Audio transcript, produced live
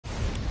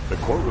The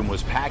courtroom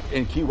was packed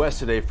in Key West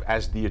today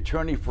as the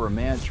attorney for a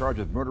man charged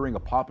with murdering a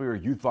popular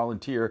youth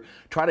volunteer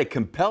tried to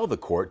compel the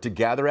court to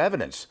gather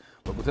evidence.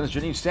 But Lieutenant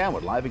Janine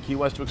Stanwood live in Key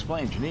West to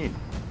explain. Janine.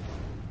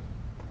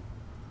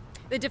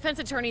 The defense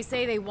attorneys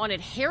say they wanted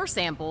hair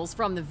samples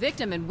from the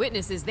victim and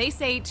witnesses, they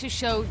say, to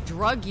show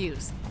drug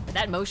use. But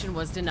that motion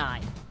was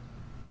denied.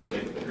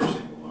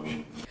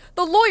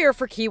 The lawyer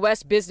for Key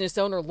West business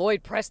owner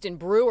Lloyd Preston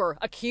Brewer,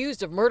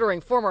 accused of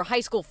murdering former high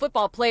school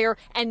football player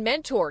and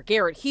mentor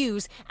Garrett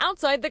Hughes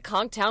outside the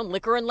Conktown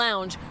Liquor and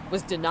Lounge,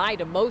 was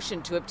denied a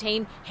motion to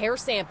obtain hair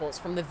samples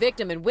from the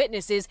victim and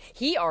witnesses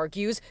he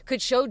argues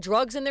could show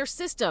drugs in their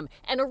system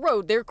and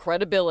erode their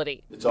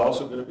credibility. It's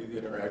also going to be the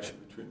interaction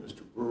between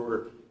Mr.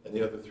 Brewer and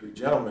the other three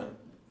gentlemen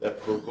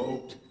that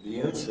provoked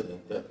the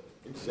incident that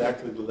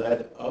exactly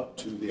led up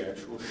to the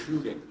actual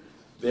shooting.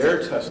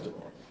 Their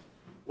testimony,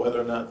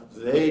 whether or not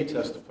they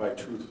testify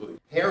truthfully.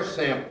 Hair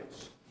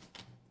samples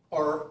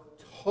are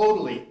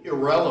totally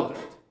irrelevant.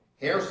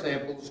 Hair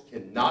samples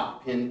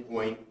cannot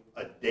pinpoint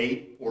a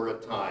date or a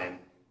time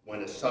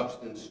when a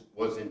substance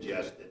was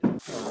ingested.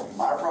 On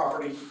my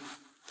property,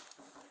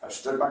 I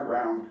stood my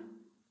ground.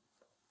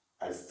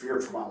 I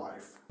feared for my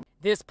life.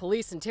 This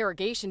police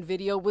interrogation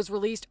video was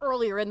released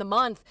earlier in the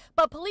month,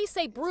 but police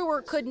say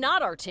Brewer could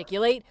not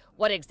articulate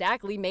what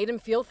exactly made him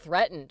feel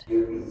threatened.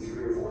 Give me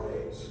 3 or 4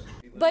 days.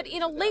 But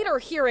in a later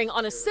hearing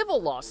on a civil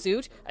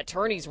lawsuit,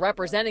 attorneys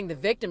representing the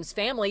victim's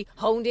family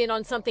honed in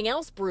on something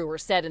else Brewer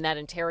said in that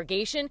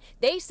interrogation.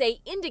 They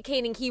say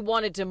indicating he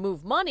wanted to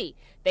move money.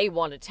 They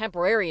want a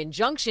temporary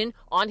injunction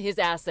on his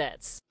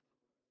assets.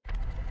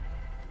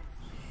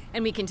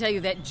 And we can tell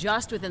you that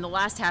just within the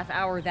last half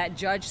hour, that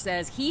judge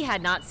says he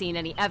had not seen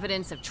any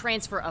evidence of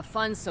transfer of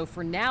funds. So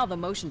for now, the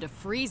motion to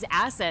freeze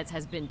assets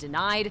has been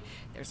denied.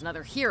 There's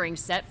another hearing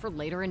set for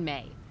later in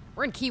May.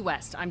 We're in Key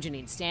West. I'm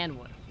Janine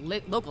Stanwood,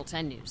 Local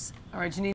 10 News. All right, Janine.